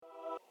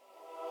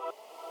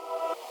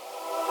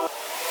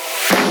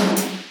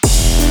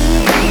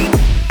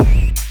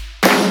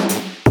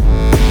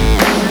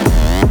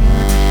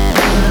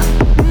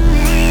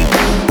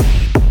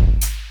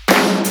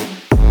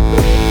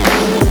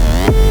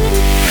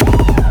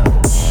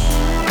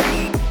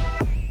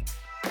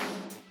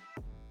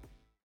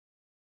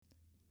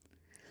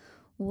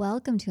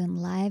Welcome to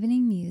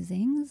Enlivening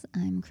Musings.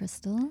 I'm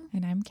Crystal.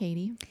 And I'm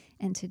Katie.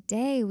 And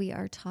today we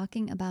are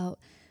talking about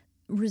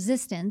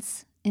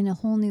resistance in a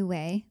whole new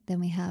way than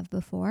we have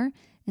before.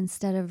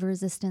 Instead of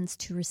resistance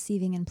to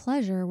receiving and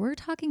pleasure, we're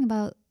talking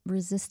about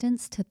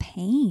resistance to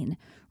pain,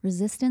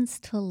 resistance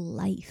to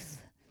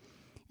life,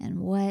 and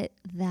what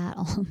that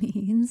all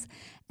means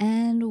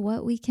and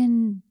what we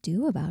can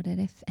do about it,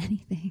 if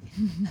anything.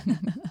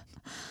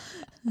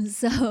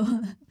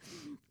 So,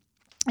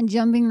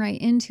 jumping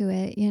right into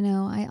it,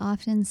 I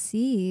often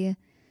see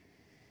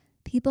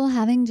people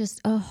having just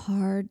a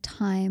hard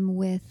time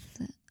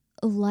with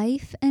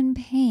life and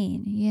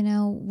pain.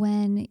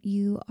 When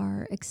you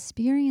are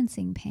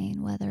experiencing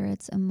pain, whether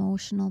it's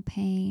emotional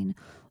pain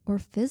or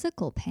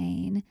physical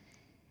pain,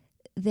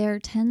 there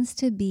tends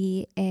to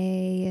be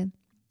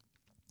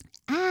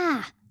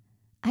I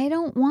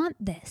don't want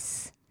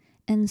this.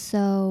 And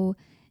so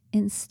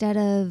instead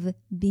of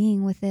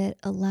being with it,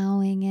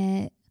 allowing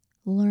it,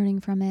 learning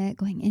from it,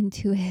 going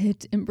into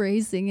it,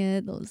 embracing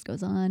it, the list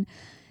goes on,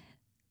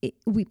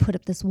 we put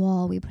up this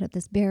wall, we put up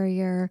this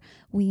barrier,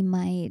 we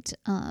might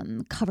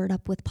cover it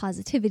up with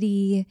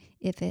positivity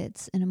if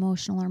it's an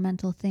emotional or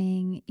mental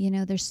thing.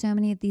 There's so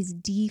many of these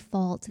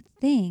default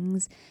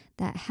things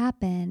that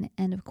happen.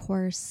 And of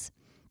course,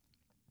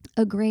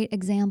 a great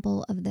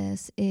example of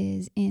this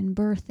is in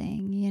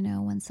birthing,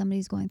 when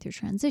somebody's going through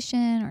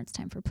transition or it's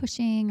time for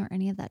pushing or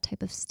any of that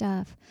type of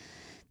stuff.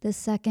 The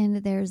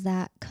second there's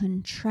that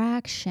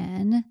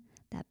contraction,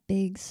 that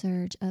big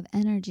surge of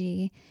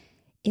energy,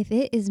 if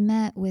it is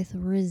met with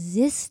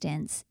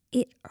resistance,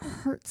 it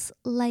hurts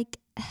like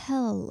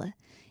hell.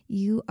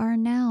 You are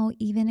now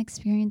even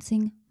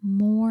experiencing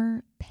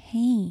more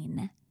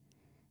pain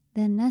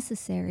than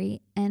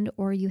necessary, and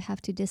or you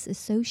have to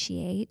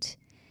disassociate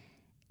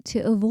to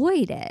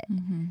avoid it.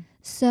 Mm-hmm.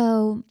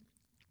 So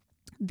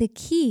the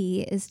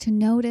key is to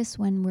notice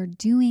when we're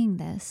doing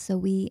this. So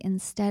we,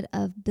 instead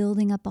of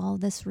building up all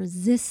this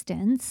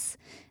resistance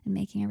and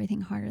making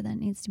everything harder than it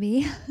needs to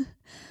be,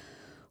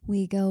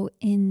 we go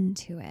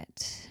into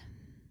it.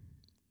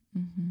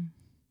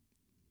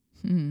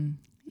 Mm-hmm.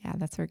 Yeah,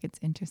 that's where it gets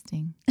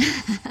interesting.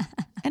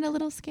 And a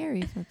little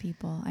scary for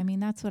people. I mean,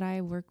 that's what I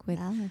work with.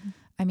 Valid.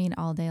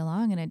 All day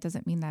long. And it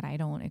doesn't mean that I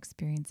don't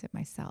experience it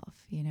myself,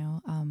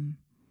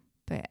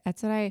 But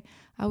that's what I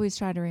always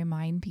try to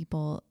remind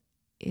people.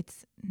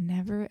 It's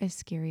never as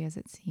scary as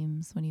it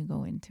seems when you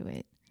go into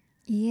it.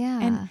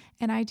 Yeah.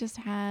 And I just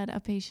had a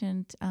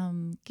patient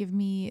give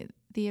me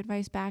the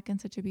advice back in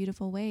such a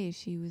beautiful way.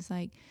 She was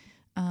like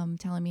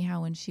telling me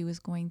how when she was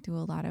going through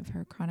a lot of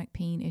her chronic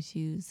pain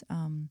issues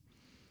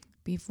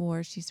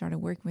before she started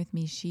working with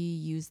me, she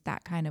used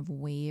that kind of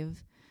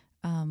wave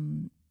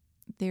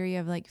theory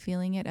of like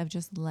feeling it, of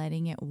just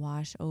letting it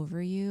wash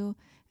over you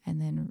and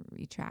then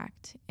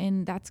retract.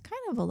 And that's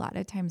kind of a lot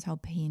of times how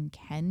pain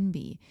can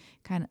be,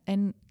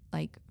 and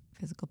like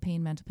physical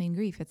pain, mental pain,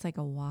 grief. It's like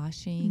a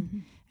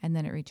washing and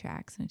then it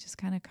retracts and it just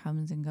kind of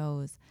comes and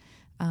goes.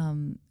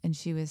 And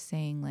she was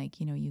saying like,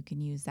 you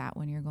can use that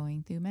when you're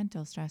going through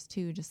mental stress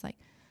too. Just like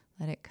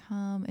let it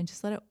come and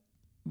just let it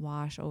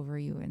wash over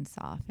you and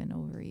soften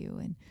over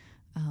you.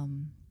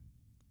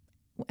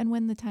 And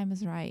when the time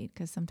is right,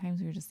 because sometimes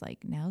we're just like,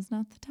 now's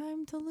not the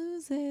time to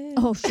lose it.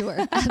 Oh, sure.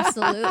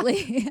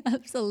 Absolutely.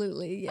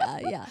 Absolutely.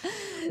 Yeah.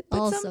 But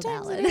Also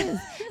sometimes valid. it is.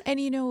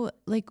 And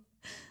like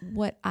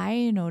what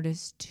I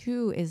noticed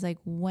too is like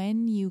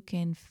when you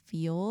can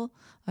feel,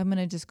 I'm going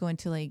to just go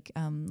into like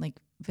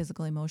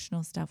physical,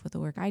 emotional stuff with the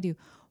work I do.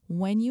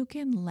 When you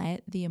can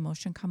let the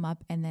emotion come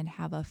up and then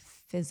have a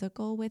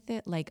physical with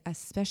it, like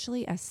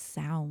especially a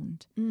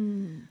sound,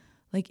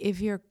 like if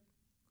you're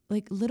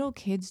like little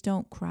kids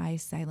don't cry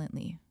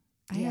silently.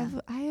 Yeah.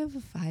 I have a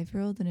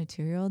 5-year-old and a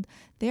 2-year-old.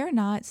 They're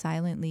not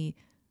silently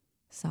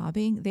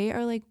sobbing. They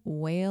are like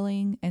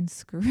wailing and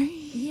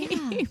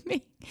screaming. Yeah.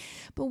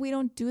 But we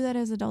don't do that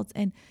as adults.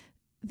 And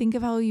think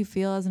of how you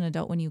feel as an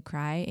adult when you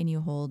cry and you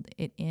hold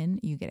it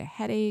in. You get a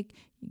headache,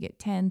 you get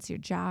tense, your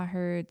jaw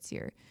hurts,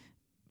 you're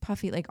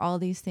puffy, like all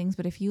these things.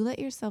 But if you let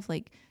yourself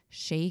like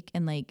shake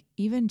and like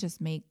even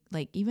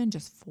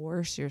just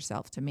force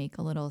yourself to make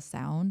a little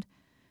sound,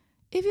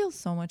 it feels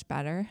so much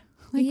better.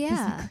 Like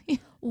Yeah.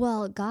 physically.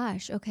 Well,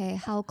 gosh. Okay.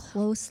 How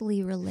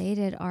closely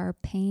related are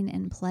pain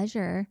and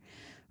pleasure,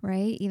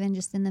 right? Even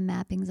just in the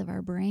mappings of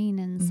our brain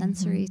and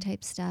sensory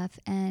type stuff.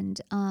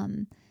 And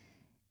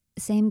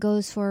same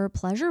goes for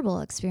pleasurable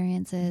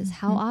experiences.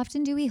 How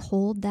often do we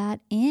hold that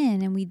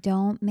in and we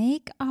don't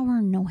make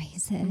our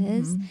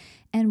noises?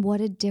 And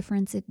what a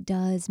difference it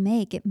does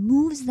make. It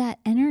moves that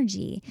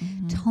energy,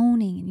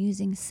 toning and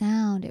using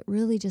sound. It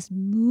really just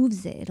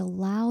moves it. It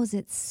allows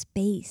it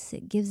space.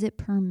 It gives it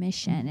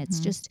permission.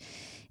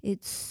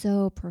 It's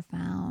so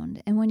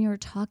profound. And when you were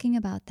talking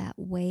about that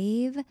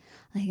wave,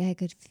 like I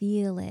could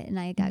feel it and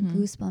I got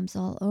goosebumps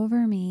all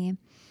over me.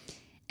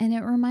 And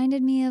it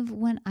reminded me of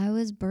when I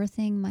was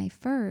birthing my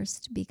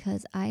first,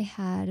 because I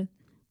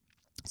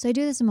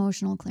do this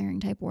emotional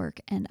clearing type work,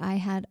 and I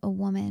had a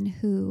woman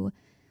who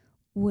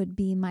would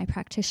be my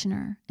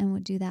practitioner and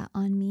would do that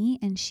on me.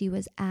 And she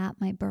was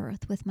at my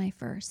birth with my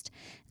first.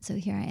 So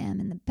here I am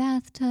in the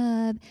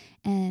bathtub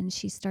and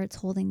she starts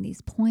holding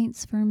these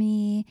points for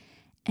me.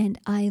 And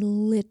I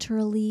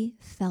literally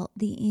felt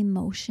the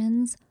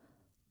emotions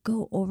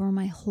go over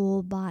my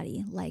whole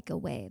body like a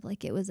wave.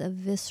 Like it was a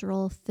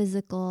visceral,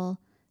 physical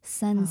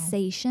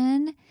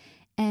sensation. Wow.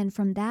 And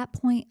from that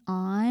point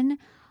on,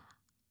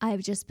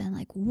 I've just been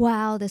like,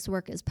 wow, this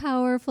work is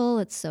powerful.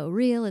 It's so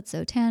real. It's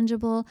so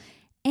tangible.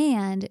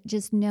 And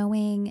just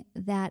knowing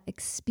that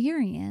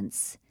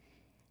experience,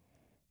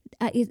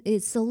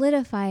 it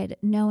solidified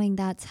knowing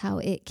that's how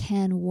it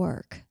can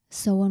work.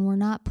 So when we're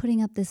not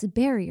putting up this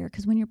barrier,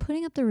 because when you're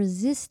putting up the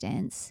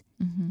resistance,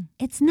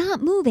 it's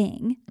not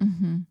moving.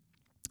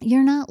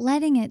 You're not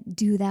letting it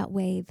do that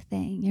wave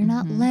thing. You're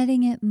not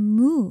letting it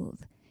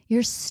move.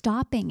 You're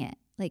stopping it.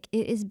 Like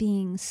it is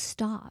being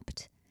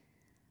stopped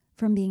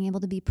from being able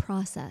to be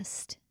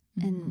processed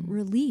and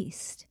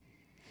released.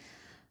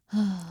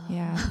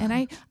 Yeah.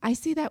 And I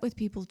see that with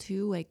people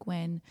too, like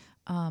when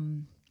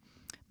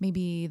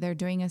maybe they're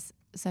doing a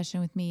session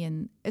with me,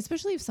 and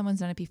especially if someone's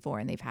done it before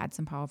and they've had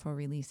some powerful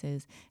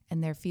releases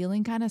and they're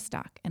feeling kind of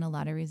stuck and a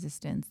lot of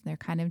resistance. They're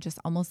kind of just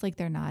almost like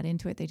they're not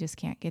into it. They just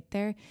can't get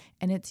there.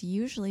 And it's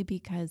usually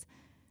because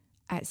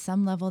at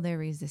some level they're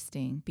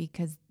resisting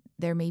because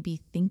they're maybe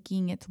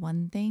thinking it's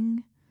one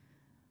thing,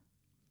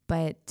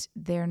 but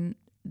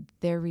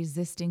they're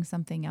resisting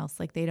something else.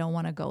 Like they don't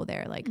want to go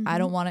there. Like, I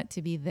don't want it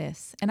to be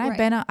this. And I've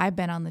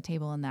been on the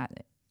table in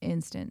that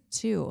instant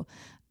too.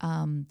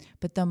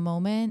 But the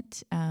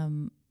moment,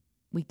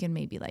 we can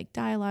maybe like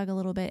dialogue a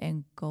little bit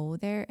and go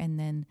there. And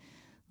then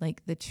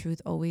like the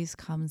truth always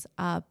comes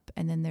up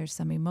and then there's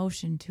some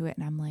emotion to it.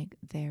 And I'm like,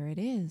 there it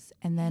is.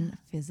 And then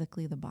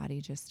physically the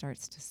body just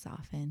starts to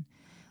soften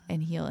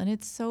and heal. And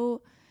it's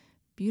so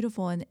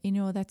beautiful. And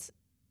that's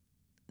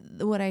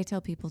what I tell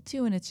people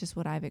too. And it's just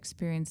what I've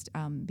experienced,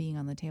 being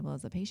on the table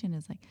as a patient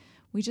is like,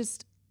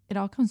 it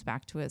all comes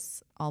back to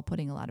us all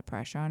putting a lot of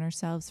pressure on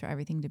ourselves for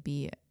everything to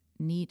be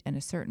neat and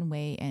a certain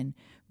way and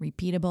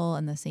repeatable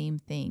and the same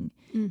thing.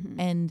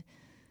 And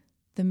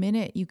the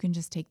minute you can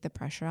just take the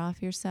pressure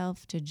off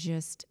yourself to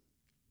just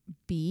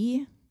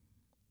be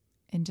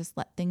and just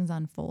let things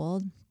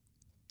unfold,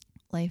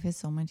 life is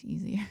so much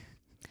easier.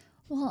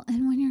 Well,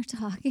 and when you're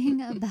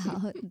talking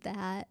about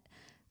that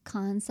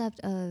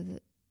concept of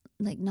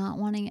like not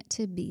wanting it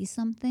to be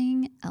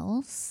something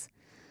else,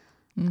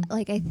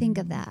 like I think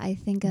of that. I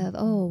think of,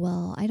 oh,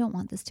 well, I don't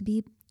want this to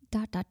be ...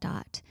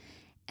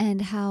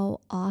 And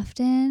how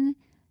often,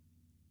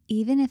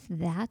 even if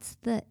that's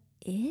what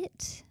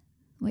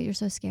you're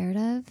so scared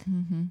of,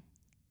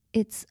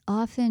 it's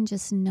often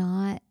just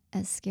not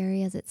as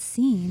scary as it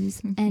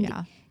seems. And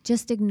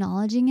just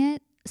acknowledging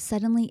it,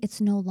 suddenly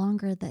it's no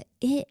longer the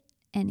it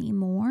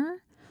anymore,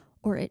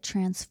 or it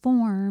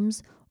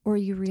transforms, or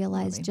you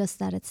realize just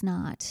that it's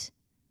not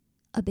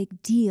a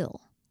big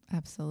deal.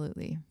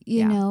 Absolutely.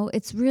 You know,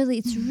 it's really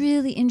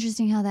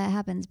interesting how that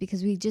happens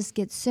because we just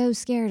get so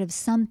scared of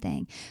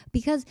something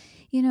because,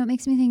 it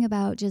makes me think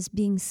about just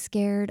being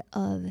scared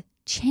of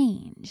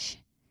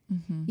change,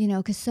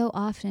 because so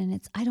often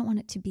I don't want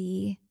it to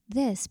be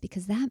this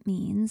because that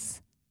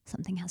means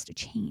something has to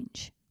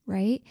change.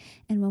 Right.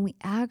 And when we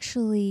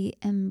actually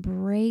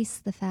embrace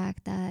the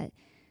fact that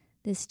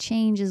this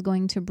change is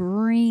going to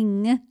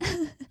bring,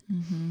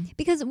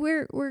 because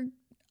we're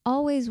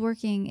always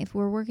working, if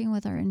we're working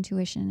with our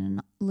intuition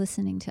and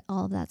listening to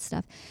all of that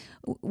stuff,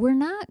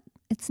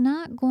 it's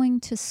not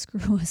going to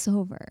screw us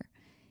over,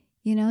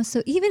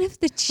 So even if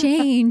the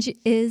change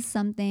is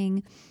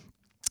something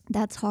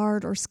that's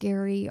hard or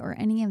scary or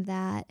any of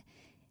that,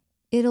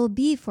 it'll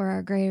be for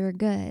our greater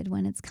good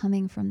when it's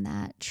coming from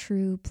that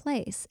true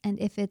place. And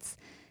if it's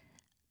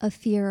a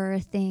fear or a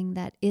thing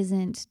that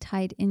isn't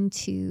tied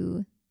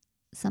into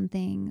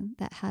something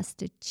that has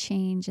to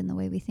change in the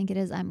way we think it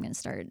is, I'm going to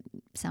start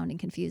sounding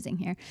confusing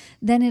here,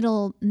 then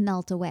it'll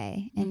melt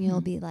away and you'll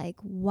be like,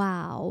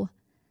 wow,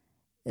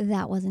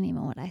 that wasn't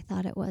even what I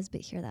thought it was,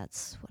 but here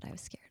that's what I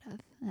was scared of.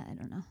 I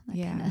don't know.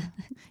 That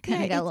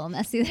kind of got a little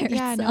messy there.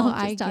 Yeah, so no,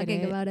 just I talking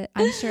get it. about it.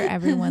 I'm sure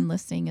everyone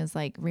listening is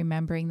like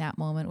remembering that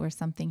moment where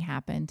something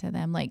happened to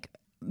them. Like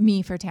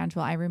me for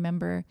tangible, I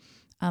remember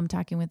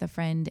talking with a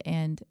friend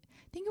and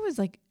I think it was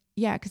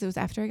because it was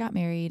after I got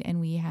married and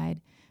we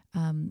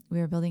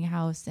were building a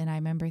house, and I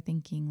remember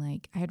thinking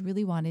like I had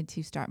really wanted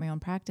to start my own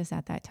practice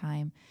at that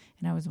time,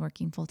 and I was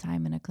working full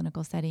time in a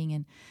clinical setting,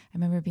 and I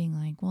remember being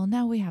like, well,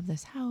 now we have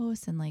this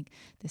house and like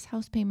this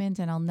house payment,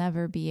 and I'll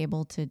never be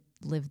able to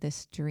live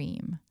this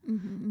dream.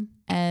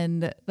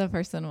 And the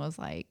person was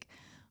like,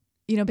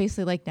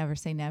 basically like never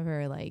say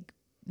never, like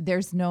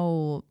there's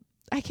no,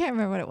 I can't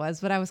remember what it was,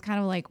 but I was kind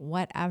of like,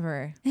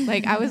 whatever.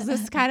 Like I was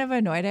just kind of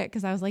annoyed at it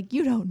because I was like,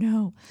 you don't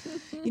know,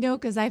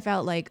 because I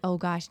felt like, oh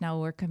gosh, now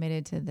we're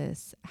committed to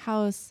this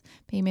house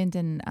payment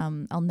and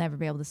I'll never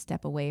be able to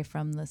step away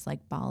from this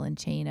like ball and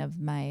chain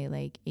of my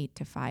like 8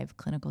 to 5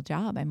 clinical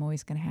job. I'm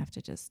always going to have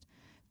to just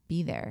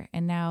be there.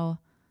 And now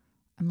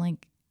I'm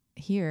like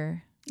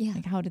here,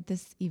 like how did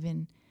this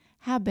even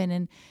have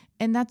been.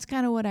 And that's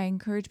kind of what I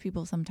encourage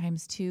people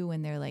sometimes too,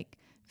 when they're like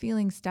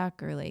feeling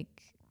stuck or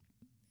like,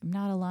 I'm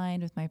not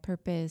aligned with my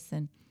purpose.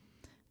 And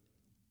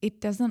it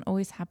doesn't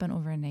always happen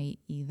overnight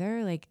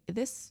either. Like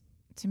this,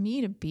 to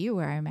me, to be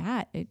where I'm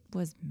at, it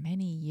was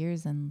many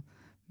years and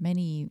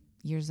many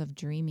years of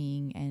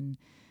dreaming and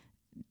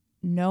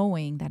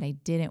knowing that I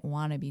didn't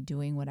want to be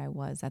doing what I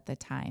was at the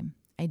time.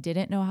 I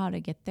didn't know how to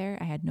get there.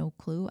 I had no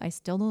clue. I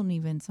still don't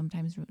even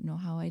sometimes know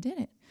how I did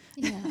it.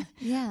 Yeah.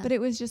 Yeah. But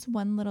it was just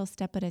one little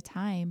step at a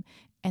time,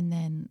 and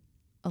then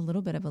a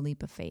little bit of a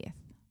leap of faith.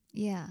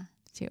 Yeah.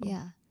 Too.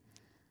 Yeah.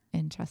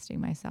 And trusting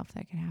myself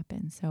that could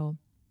happen. So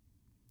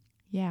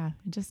yeah,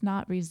 just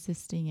not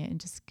resisting it and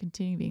just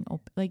continue being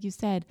open. Like you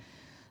said,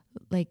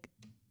 like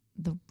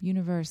the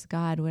universe,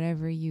 God,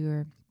 whatever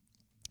your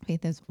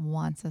faith is,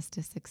 wants us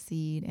to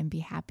succeed and be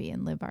happy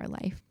and live our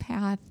life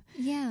path.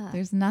 Yeah.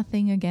 There's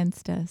nothing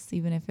against us,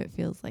 even if it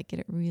feels like it,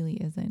 it really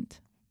isn't.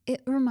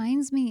 It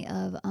reminds me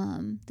of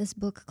this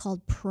book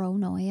called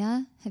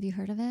Pronoia. Have you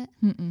heard of it?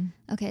 Mm-mm.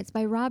 Okay, it's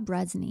by Rob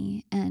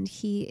Brezsny, and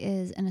he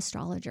is an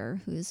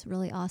astrologer who's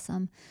really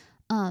awesome.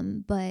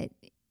 But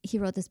he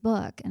wrote this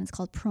book, and it's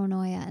called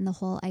Pronoia, and the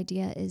whole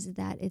idea is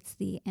that it's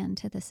the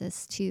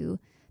antithesis to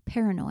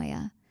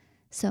paranoia.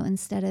 So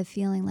instead of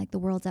feeling like the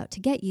world's out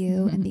to get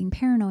you and being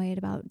paranoid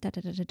about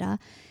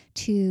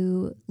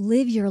to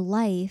live your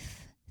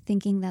life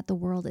thinking that the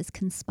world is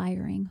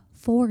conspiring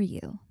for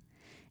you.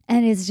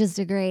 And it's just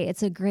a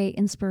great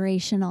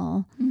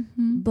inspirational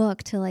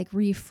book to like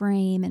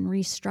reframe and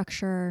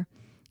restructure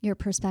your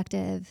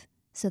perspective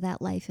so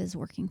that life is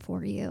working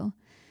for you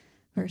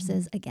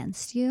versus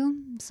against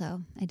you. So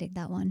I dig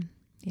that one.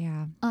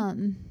 Yeah.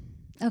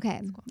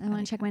 Okay. I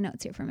want to check my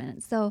notes here for a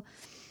minute. So,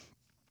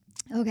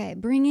 okay,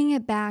 bringing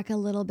it back a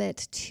little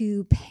bit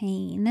to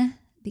pain,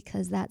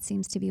 because that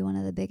seems to be one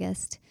of the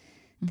biggest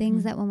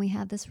things that when we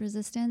have this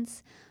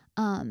resistance,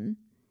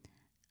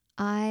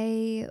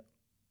 I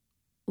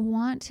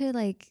want to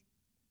like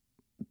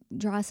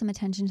draw some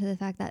attention to the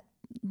fact that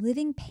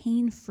living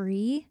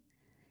pain-free,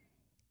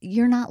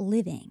 you're not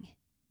living.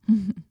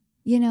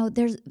 You know,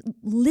 there's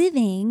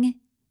living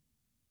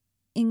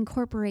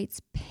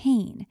incorporates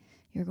pain.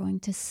 You're going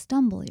to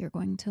stumble, you're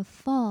going to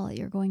fall,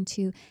 you're going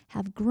to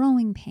have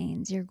growing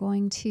pains, you're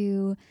going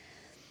to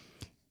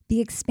be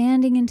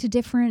expanding into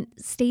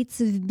different states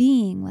of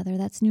being, whether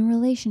that's new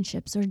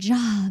relationships or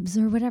jobs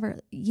or whatever.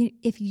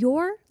 If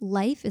your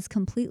life is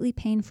completely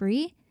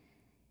pain-free,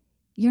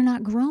 you're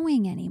not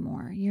growing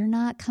anymore. You're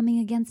not coming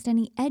against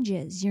any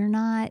edges. You're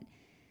not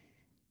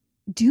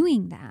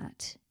doing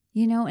that,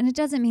 you know? And it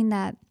doesn't mean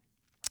that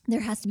there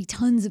has to be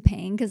tons of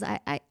pain, because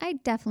I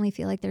definitely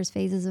feel like there's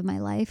phases of my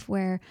life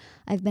where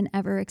I've been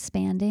ever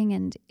expanding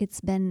and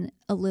it's been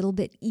a little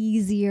bit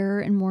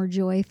easier and more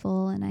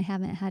joyful, and I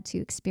haven't had to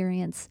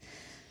experience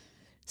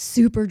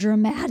super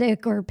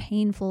dramatic or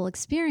painful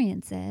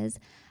experiences.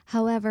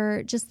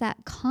 However, just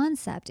that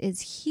concept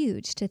is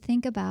huge to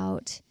think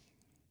about.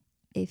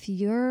 If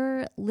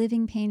you're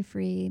living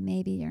pain-free,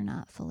 maybe you're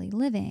not fully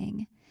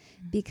living,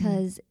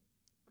 because,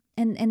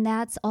 and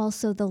that's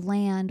also the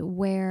land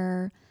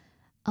where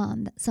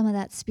some of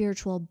that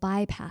spiritual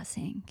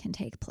bypassing can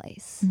take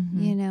place,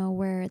 you know,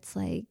 where it's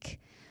like,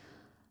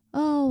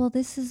 oh, well,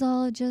 this is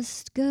all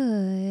just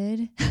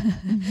good.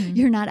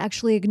 You're not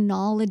actually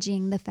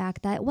acknowledging the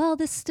fact that, well,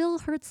 this still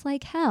hurts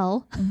like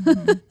hell.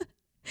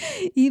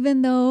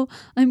 Even though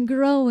I'm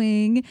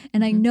growing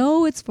and I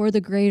know it's for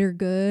the greater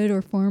good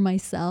or for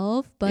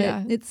myself,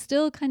 but it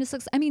still kind of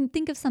sucks. I mean,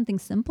 think of something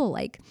simple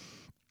like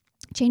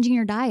changing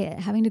your diet,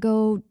 having to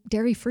go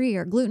dairy-free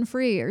or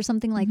gluten-free or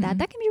something like that.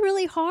 That can be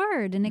really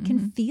hard and it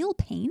can feel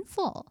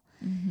painful,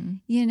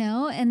 you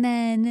know, and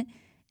then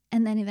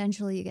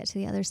eventually you get to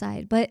the other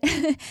side. But,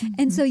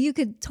 and so you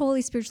could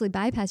totally spiritually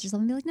bypass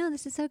yourself and be like, no,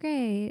 this is so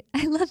great.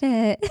 I love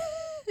it.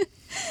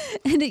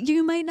 And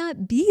you might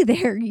not be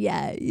there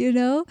yet, you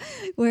know,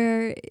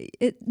 where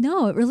it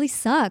really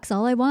sucks.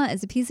 All I want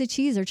is a piece of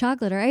cheese or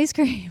chocolate or ice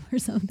cream or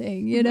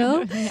something, you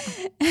know?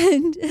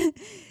 And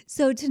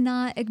so to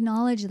not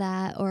acknowledge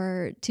that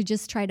or to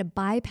just try to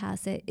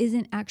bypass it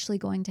isn't actually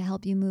going to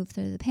help you move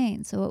through the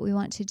pain. So what we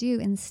want to do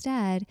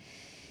instead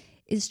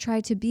is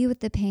try to be with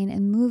the pain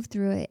and move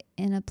through it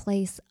in a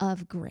place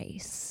of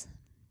grace,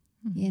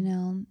 you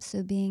know?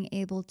 So being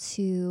able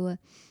to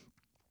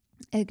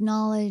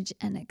acknowledge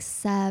and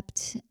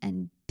accept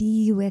and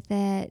be with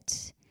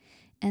it.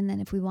 And then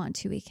if we want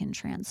to, we can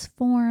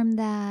transform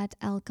that,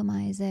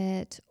 alchemize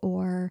it,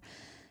 or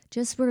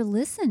just we're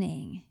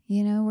listening,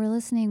 you know, we're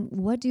listening.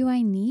 What do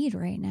I need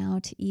right now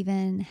to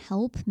even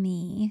help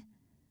me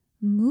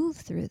move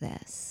through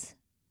this?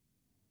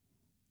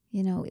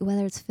 You know,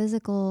 whether it's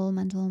physical,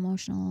 mental,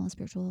 emotional,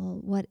 spiritual,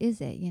 what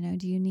is it? You know,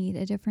 do you need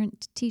a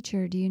different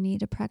teacher? Do you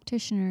need a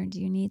practitioner?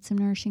 Do you need some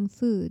nourishing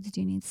foods?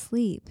 Do you need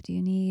sleep? Do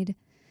you need,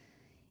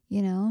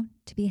 you know,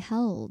 to be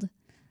held?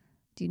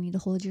 Do you need to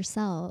hold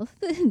yourself?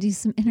 Do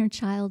some inner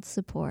child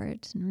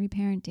support and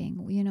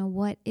reparenting? You know,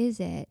 what is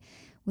it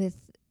with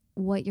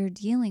what you're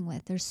dealing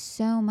with? There's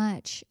so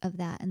much of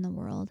that in the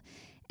world.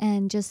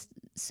 And just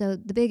so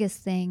the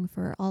biggest thing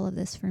for all of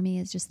this for me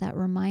is just that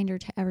reminder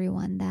to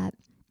everyone that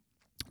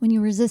when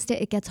you resist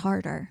it, it gets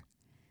harder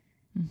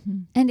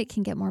and it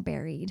can get more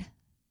buried.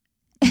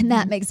 And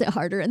that makes it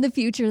harder in the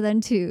future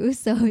then too.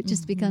 So it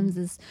just becomes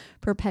this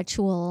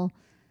perpetual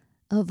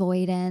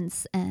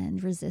avoidance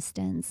and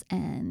resistance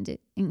and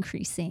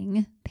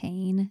increasing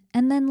pain.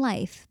 And then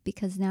life,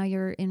 because now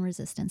you're in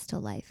resistance to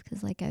life.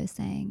 Because like I was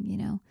saying, you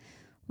know,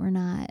 we're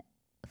not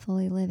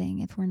fully living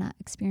if we're not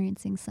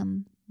experiencing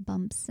some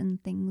bumps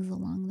and things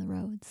along the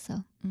road.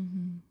 So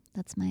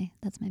that's my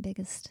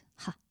biggest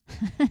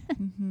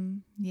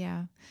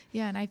Yeah.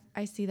 And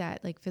I see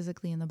that like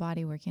physically in the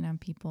body, working on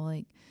people,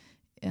 like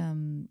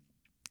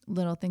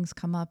little things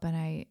come up,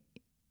 and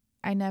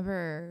I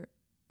never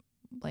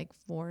like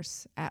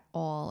force at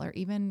all, or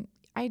even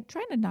I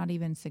try to not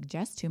even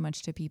suggest too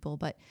much to people,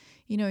 but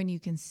you know, and you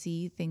can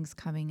see things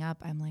coming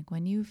up. I'm like,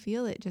 when you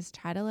feel it, just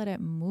try to let it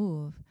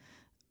move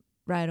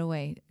right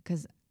away.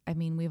 Cause I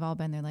mean, we've all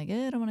been there like,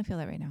 I don't want to feel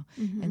that right now.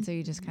 And so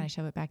you just kind of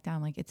shove it back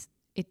down. Like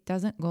it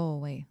doesn't go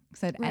away.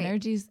 Said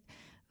energy's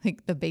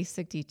like the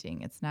basic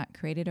teaching. It's not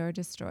created or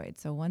destroyed.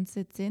 So once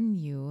it's in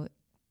you,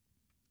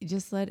 you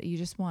just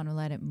want to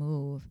let it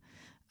move.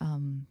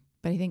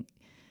 But I think,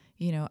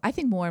 you know, I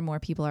think more and more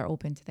people are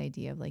open to the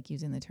idea of like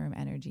using the term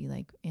energy,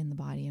 like in the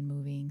body and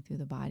moving through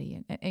the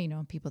body, and you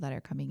know, people that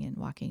are coming in,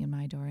 walking in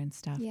my door and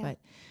stuff. Yeah. But,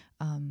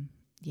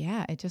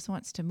 it just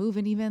wants to move.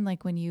 And even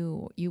like when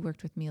you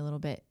worked with me a little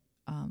bit,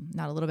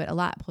 not a little bit, a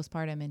lot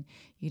postpartum, and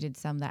you did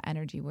some of that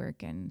energy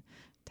work and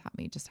taught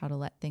me just how to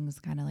let things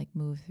kind of like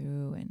move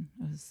through. And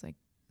it was like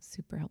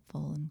super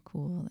helpful and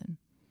cool and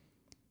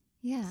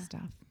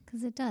stuff.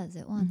 Because it does.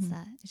 It wants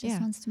that. It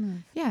just wants to move.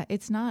 Yeah.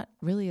 It's not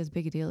really as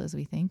big a deal as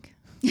we think.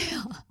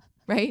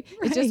 Right?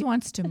 It just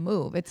wants to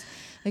move. It's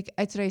like,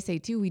 that's what I say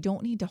too. We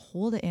don't need to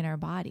hold it in our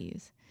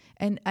bodies.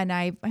 And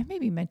I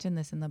maybe mentioned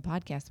this in the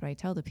podcast, but I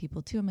tell the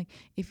people too, I'm like,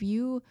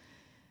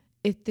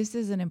 if this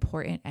is an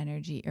important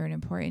energy or an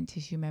important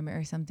tissue memory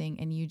or something,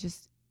 and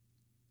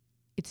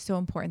it's so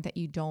important that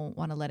you don't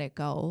want to let it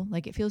go.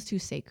 Like it feels too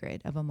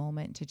sacred of a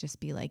moment to just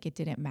be like, it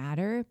didn't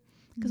matter.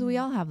 Because we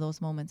all have those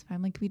moments. But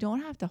I'm like, we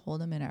don't have to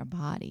hold them in our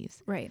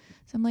bodies. Right.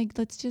 So I'm like,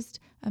 let's just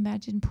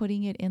imagine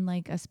putting it in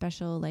like a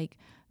special like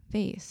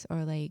vase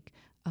or like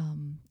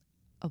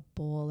a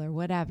bowl or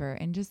whatever,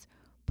 and just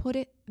put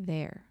it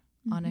there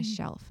on a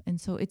shelf.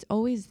 And so it's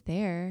always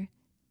there.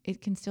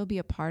 It can still be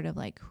a part of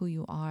like who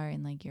you are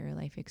and like your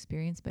life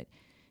experience, but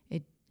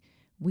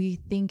we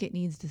think it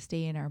needs to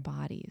stay in our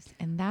bodies.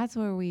 And that's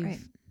where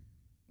we've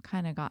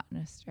kind of gotten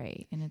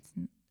astray. And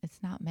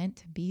it's not meant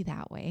to be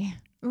that way.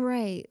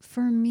 Right.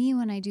 For me,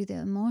 when I do the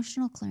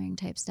emotional clearing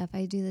type stuff,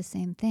 I do the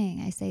same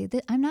thing. I say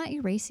that I'm not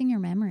erasing your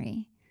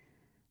memory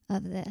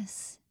of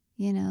this,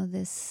 you know,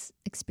 this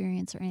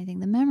experience or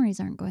anything. The memories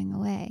aren't going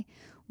away.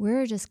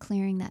 We're just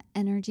clearing that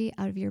energy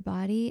out of your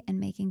body and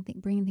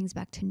bringing things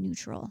back to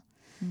neutral.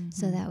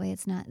 So that way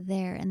it's not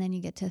there. And then you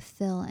get to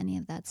fill any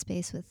of that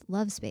space with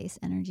love space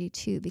energy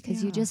too,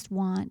 because you just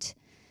want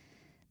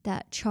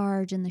that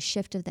charge and the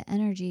shift of the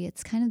energy.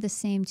 It's kind of the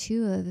same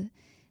too of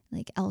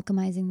like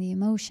alchemizing the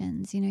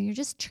emotions. You know, you're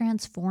just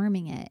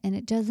transforming it, and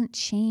it doesn't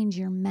change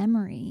your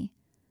memory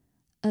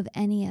of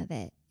any of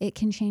it. It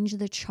can change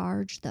the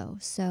charge though.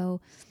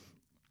 So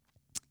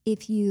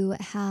if you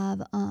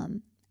have,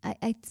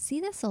 I see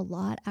this a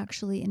lot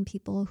actually in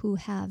people who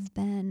have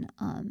been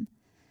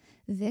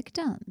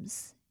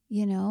victims.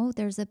 You know,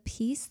 there's a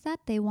piece that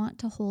they want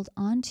to hold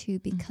on to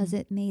because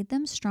it made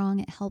them strong.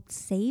 It helped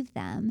save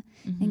them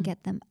and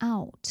get them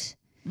out,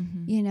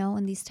 you know,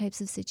 in these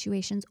types of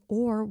situations,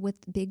 or with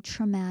big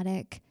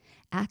traumatic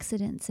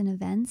accidents and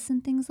events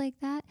and things like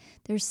that.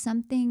 There's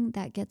something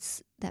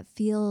that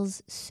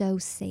feels so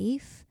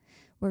safe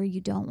where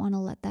you don't want to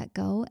let that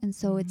go. And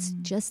so it's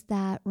just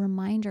that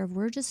reminder of,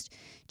 we're just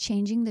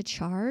changing the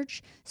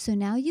charge. So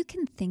now you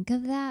can think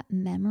of that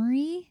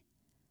memory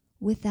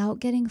without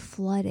getting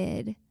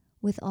flooded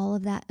with all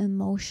of that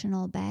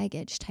emotional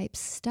baggage type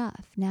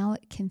stuff. Now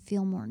it can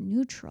feel more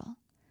neutral.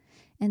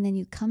 And then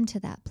you come to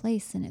that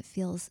place and it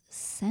feels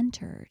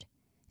centered.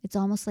 It's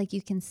almost like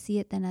you can see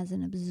it then as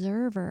an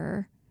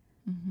observer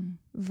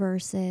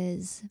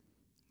versus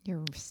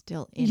you're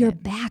still in you're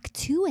it. back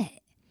to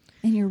it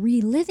and you're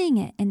reliving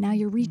it. And now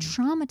you're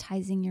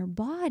re-traumatizing your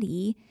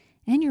body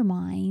and your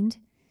mind,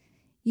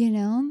 you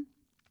know?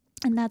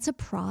 And that's a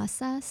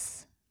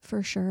process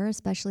for sure,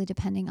 especially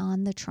depending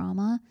on the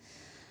trauma,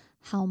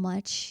 how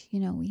much, you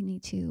know, we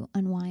need to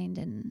unwind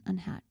and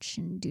unhatch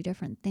and do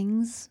different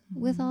things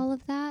with all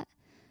of that.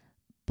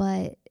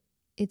 But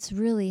it's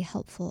really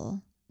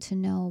helpful to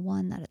know,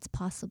 one, that it's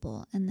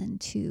possible, and then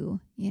two,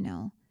 you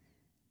know,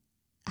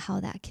 how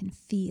that can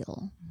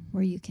feel,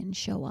 where you can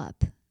show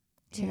up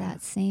to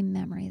that same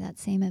memory, that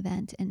same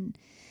event, and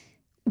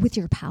with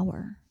your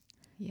power.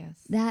 Yes.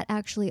 That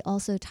actually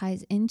also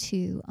ties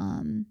into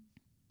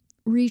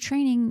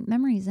retraining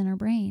memories in our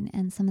brain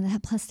and some of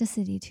that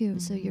plasticity too.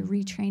 So you're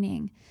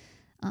retraining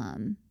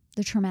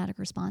the traumatic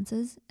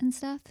responses and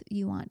stuff.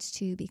 You want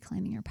to be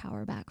claiming your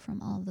power back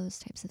from all of those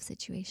types of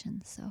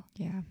situations. So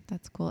yeah,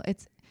 that's cool.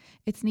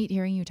 It's neat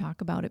hearing you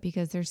talk about it,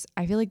 because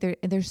I feel like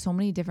there's so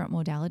many different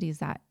modalities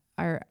that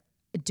are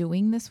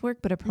doing this work,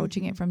 but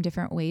approaching it from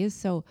different ways.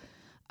 So,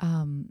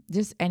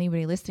 just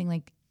anybody listening,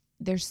 like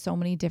there's so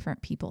many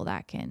different people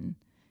that can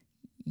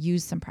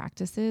use some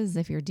practices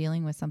if you're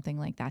dealing with something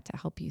like that to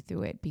help you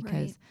through it,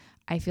 because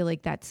I feel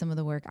like that's some of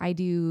the work I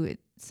do,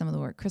 some of the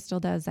work Crystal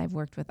does. I've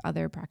worked with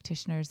other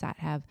practitioners that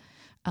have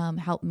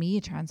helped me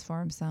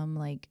transform some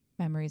like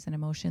memories and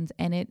emotions,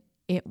 and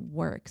it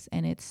works.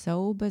 And it's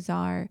so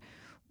bizarre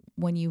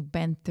when you've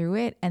been through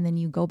it and then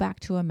you go back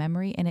to a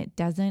memory and it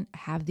doesn't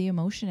have the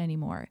emotion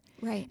anymore.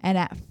 Right. And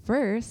at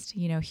first,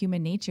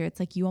 human nature, it's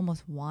like you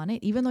almost want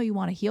it, even though you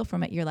want to heal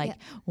from it. You're like,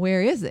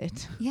 where is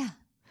it? Yeah.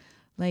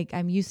 Like,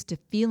 I'm used to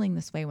feeling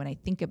this way when I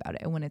think about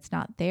it. And when it's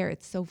not there,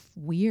 it's so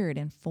weird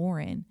and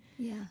foreign.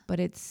 Yeah. But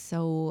it's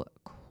so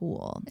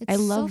cool.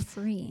 It's so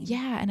freeing.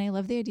 Yeah. And I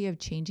love the idea of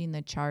changing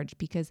the charge,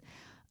 because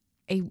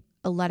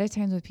a lot of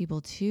times with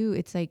people too,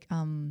 it's like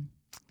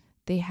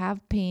they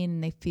have pain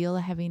and they feel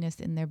a heaviness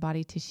in their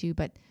body tissue,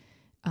 but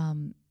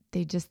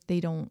they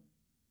don't,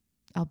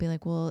 I'll be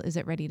like, well, is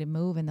it ready to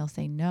move? And they'll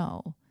say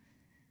no,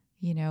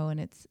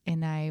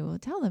 and I will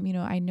tell them,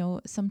 I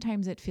know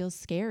sometimes it feels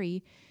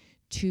scary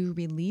to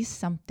release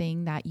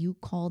something that you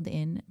called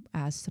in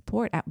as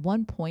support. At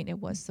one point it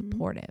was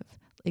supportive,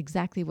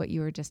 exactly what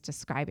you were just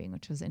describing,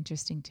 which was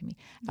interesting to me.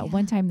 At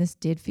one time, this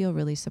did feel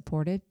really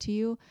supportive to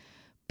you,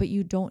 but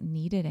you don't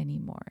need it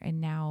anymore.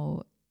 And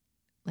now,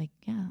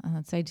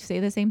 so I say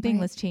the same thing.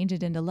 Right. Let's change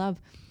it into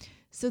love.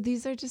 So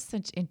these are just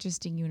such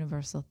interesting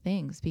universal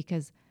things,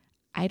 because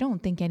I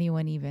don't think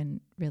anyone even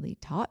really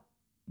taught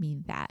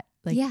me that.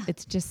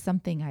 It's just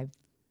something I've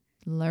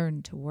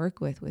learned to work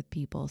with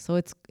people. So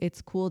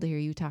it's cool to hear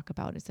you talk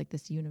about. It's like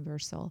this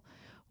universal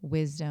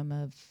wisdom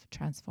of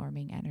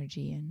transforming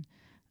energy. And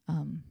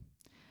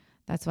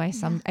that's why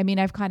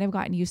I've kind of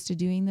gotten used to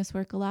doing this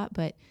work a lot,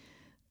 but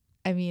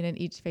in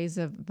each phase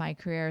of my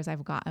career, as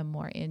I've gotten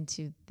more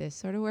into this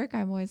sort of work,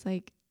 I'm always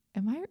like,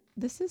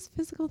 this is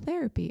physical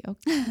therapy.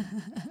 Okay.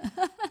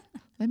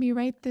 Let me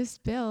write this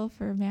bill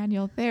for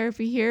manual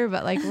therapy here,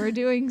 but we're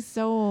doing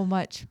so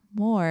much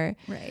more.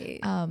 Right.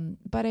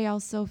 But I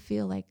also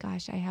feel like,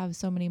 gosh, I have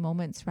so many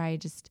moments where I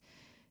just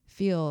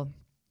feel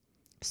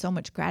so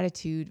much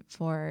gratitude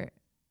for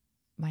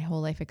my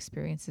whole life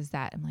experiences,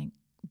 that I'm like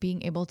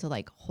being able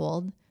to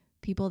hold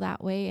people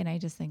that way. And I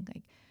just think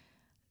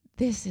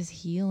this is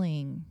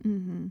healing.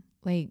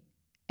 Mm-hmm.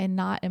 And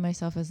not in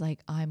myself as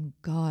I'm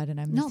God and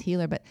I'm this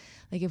healer, but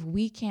if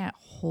we can't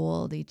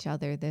hold each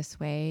other this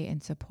way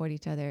and support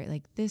each other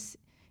this,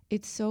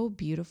 it's so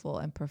beautiful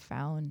and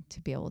profound to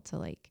be able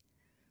to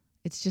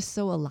it's just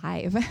so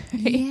alive. Right?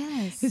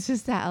 Yes. It's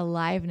just that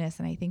aliveness.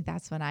 And I think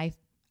that's when I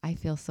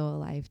feel so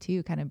alive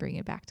too, kind of bring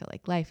it back to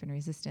life and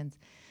resistance,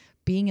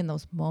 being in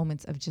those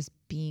moments of just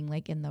being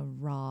in the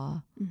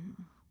raw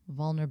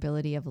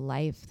vulnerability of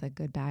life, the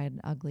good, bad,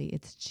 and ugly.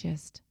 It's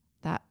just,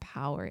 that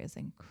power is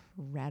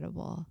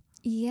incredible.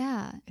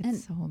 Yeah.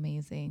 It's so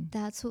amazing.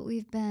 That's what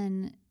we've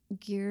been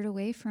geared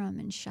away from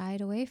and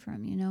shied away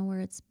from, where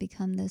it's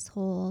become this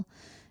whole,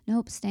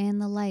 nope, stay in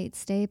the light,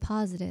 stay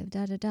positive,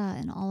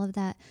 and all of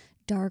that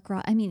dark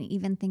raw.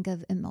 Even think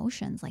of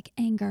emotions like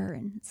anger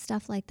and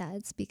stuff like that.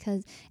 It's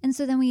because, and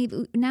so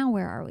then now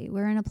where are we?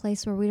 We're in a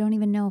place where we don't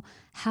even know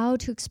how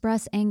to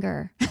express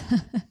anger.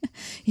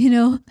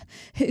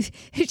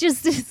 It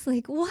just is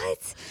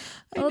what?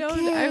 I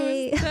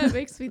know. That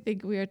makes me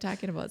think we were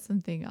talking about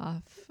something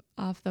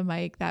off the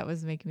mic that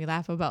was making me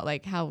laugh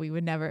about how we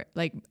would never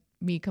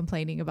me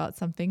complaining about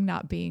something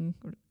not being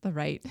the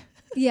right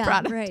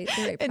product, right,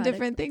 the right and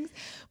different things.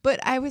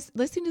 But I was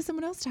listening to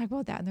someone else talk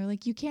about that, and they're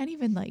like, you can't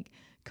even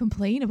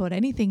complain about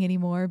anything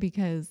anymore,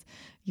 because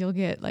you'll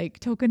get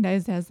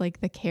tokenized as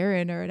the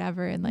Karen or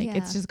whatever, and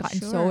it's just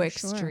gotten so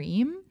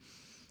extreme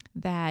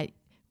that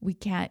we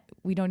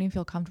don't even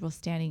feel comfortable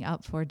standing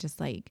up for just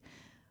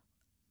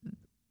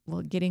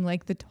getting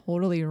the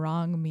totally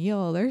wrong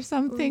meal or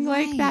something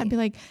like that. Be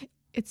like,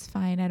 it's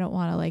fine. I don't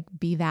want to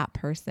be that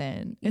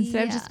person,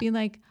 instead of just being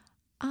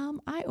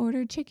I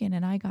ordered chicken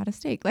and I got a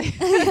steak.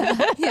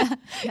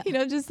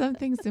 Just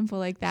something simple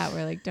like that,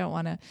 where don't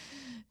want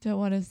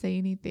to say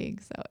anything.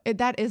 So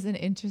that is an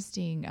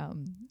interesting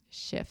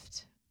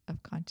shift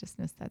of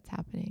consciousness that's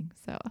happening.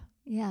 So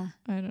yeah,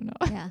 I don't know.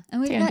 Yeah, and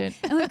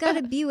we've got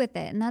to be with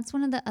it. And that's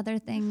one of the other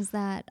things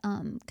that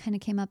kind of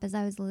came up as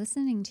I was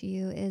listening to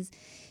you is,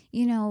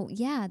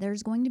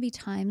 there's going to be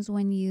times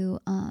when you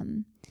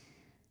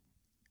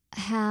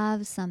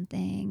have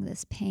something,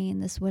 this pain,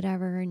 this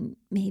whatever, and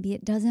maybe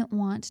it doesn't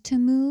want to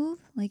move,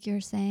 like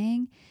you're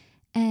saying.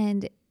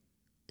 And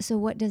so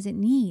what does it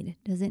need?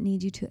 Does it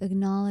need you to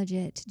acknowledge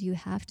it? Do you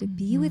have to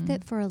be with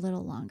it for a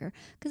little longer?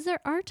 Because there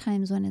are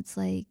times when it's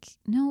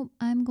no,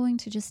 I'm going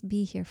to just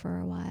be here for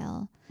a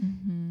while.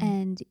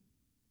 And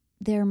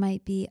there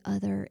might be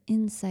other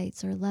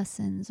insights or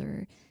lessons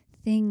or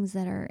things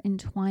that are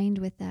entwined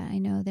with that. I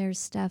know there's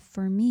stuff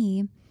for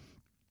me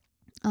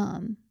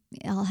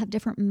I'll have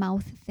different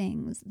mouth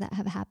things that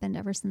have happened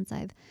ever since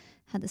I've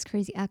had this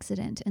crazy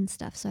accident and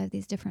stuff. So I have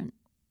these different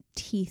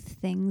teeth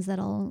things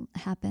that'll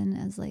happen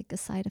as like a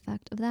side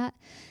effect of that.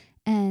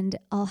 And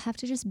I'll have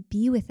to just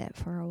be with it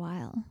for a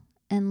while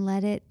and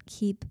let it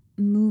keep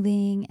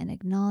moving and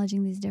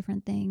acknowledging these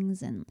different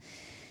things and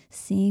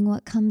seeing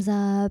what comes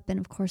up. And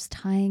of course,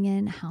 tying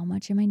in how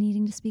much am I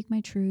needing to speak my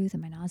truth?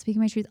 Am I not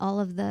speaking my truth? All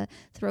of the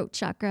throat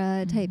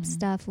chakra type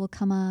stuff will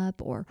come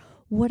up, or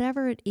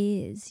whatever it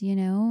is,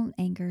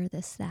 anger,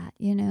 this, that,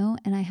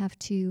 and I have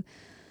to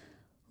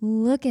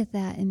look at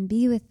that and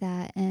be with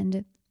that.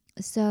 And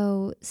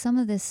so some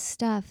of this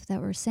stuff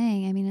that we're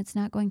saying, I mean, it's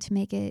not going to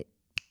make it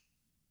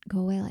go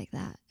away like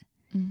that.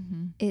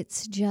 Mm-hmm.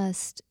 It's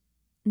just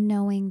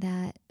knowing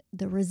that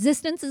the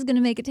resistance is going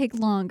to make it take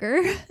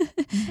longer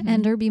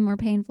and or be more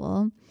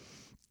painful.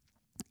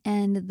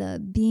 And the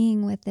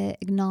being with it,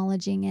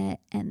 acknowledging it,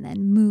 and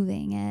then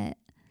moving it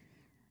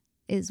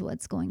is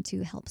what's going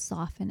to help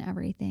soften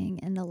everything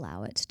and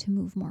allow it to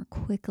move more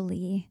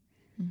quickly.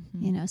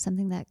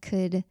 Something that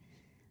could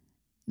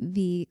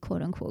be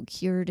quote unquote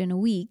cured in a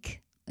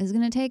week is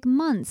going to take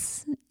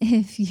months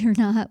if you're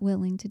not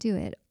willing to do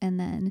it. And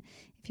then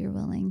if you're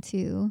willing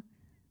to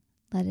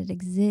let it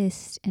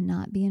exist and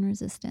not be in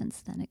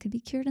resistance, then it could be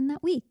cured in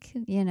that week,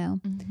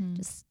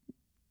 just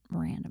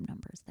random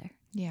numbers there.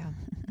 Yeah,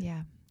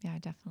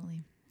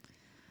 definitely.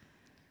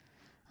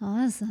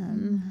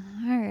 Awesome.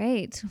 All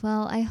right.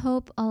 Well, I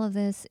hope all of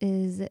this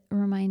is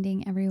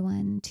reminding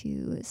everyone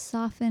to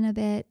soften a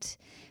bit,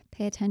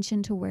 pay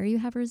attention to where you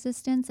have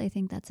resistance. I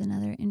think that's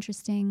another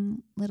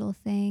interesting little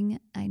thing.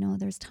 I know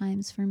there's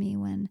times for me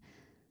when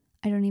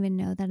I don't even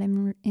know that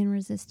I'm in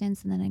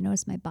resistance. And then I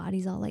notice my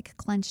body's all like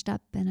clenched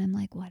up and I'm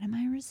like, what am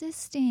I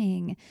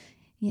resisting?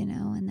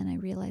 And then I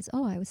realize,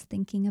 I was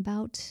thinking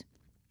about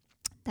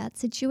that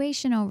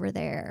situation over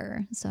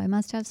there. So I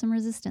must have some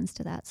resistance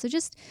to that. So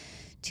just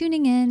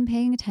tuning in,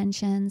 paying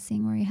attention,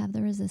 seeing where you have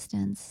the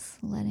resistance,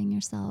 letting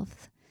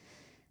yourself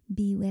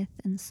be with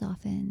and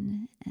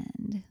soften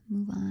and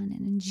move on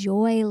and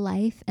enjoy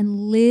life and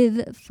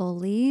live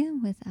fully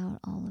without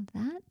all of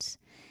that.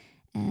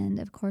 And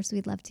of course,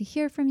 we'd love to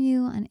hear from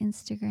you on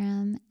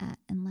Instagram at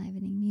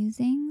Enlivening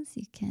Musings.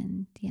 You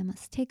can DM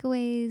us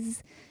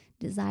takeaways,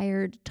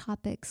 desired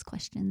topics,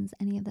 questions,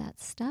 any of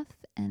that stuff.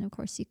 And of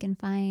course, you can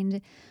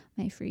find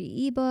my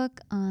free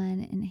ebook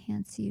on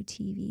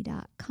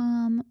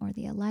enhanceyoutv.com or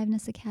the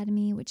Aliveness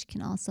Academy, which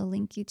can also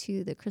link you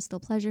to the Crystal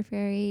Pleasure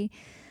Fairy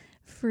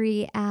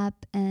free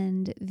app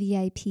and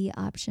VIP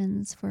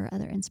options for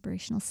other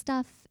inspirational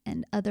stuff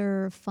and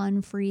other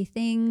fun free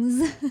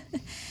things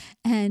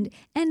and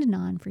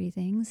non-free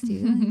things too.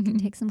 You can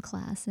take some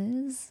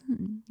classes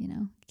and,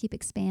 keep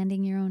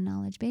expanding your own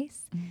knowledge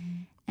base.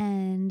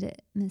 And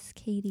Miss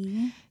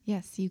Katie.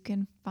 Yes, you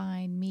can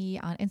find me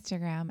on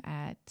Instagram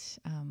at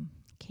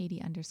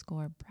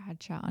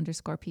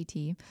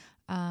Katie_Bradshaw_PT.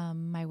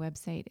 My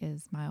website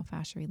is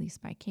Myofascia Release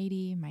by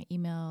Katie. My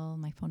email,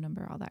 my phone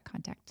number, all that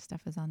contact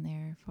stuff is on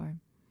there.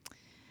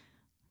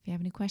 If you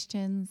have any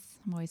questions,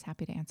 I'm always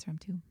happy to answer them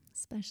too.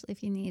 Especially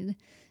if you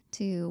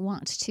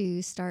want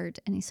to start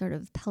any sort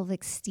of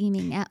pelvic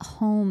steaming at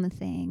home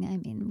thing. I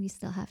mean, we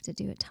still have to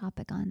do a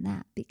topic on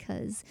that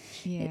because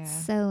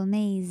it's so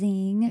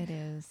amazing. It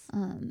is.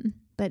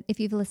 But if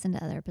you've listened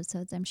to other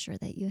episodes, I'm sure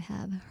that you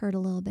have heard a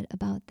little bit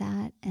about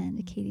that.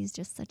 And Katie's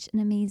just such an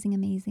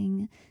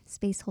amazing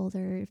space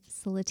holder,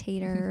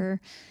 facilitator,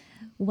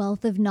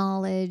 wealth of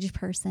knowledge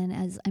person,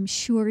 as I'm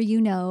sure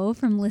you know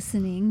from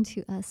listening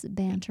to us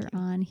banter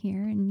on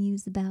here and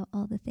muse about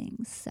all the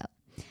things. So,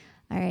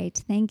 all right.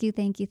 Thank you.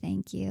 Thank you.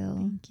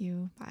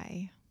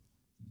 Bye.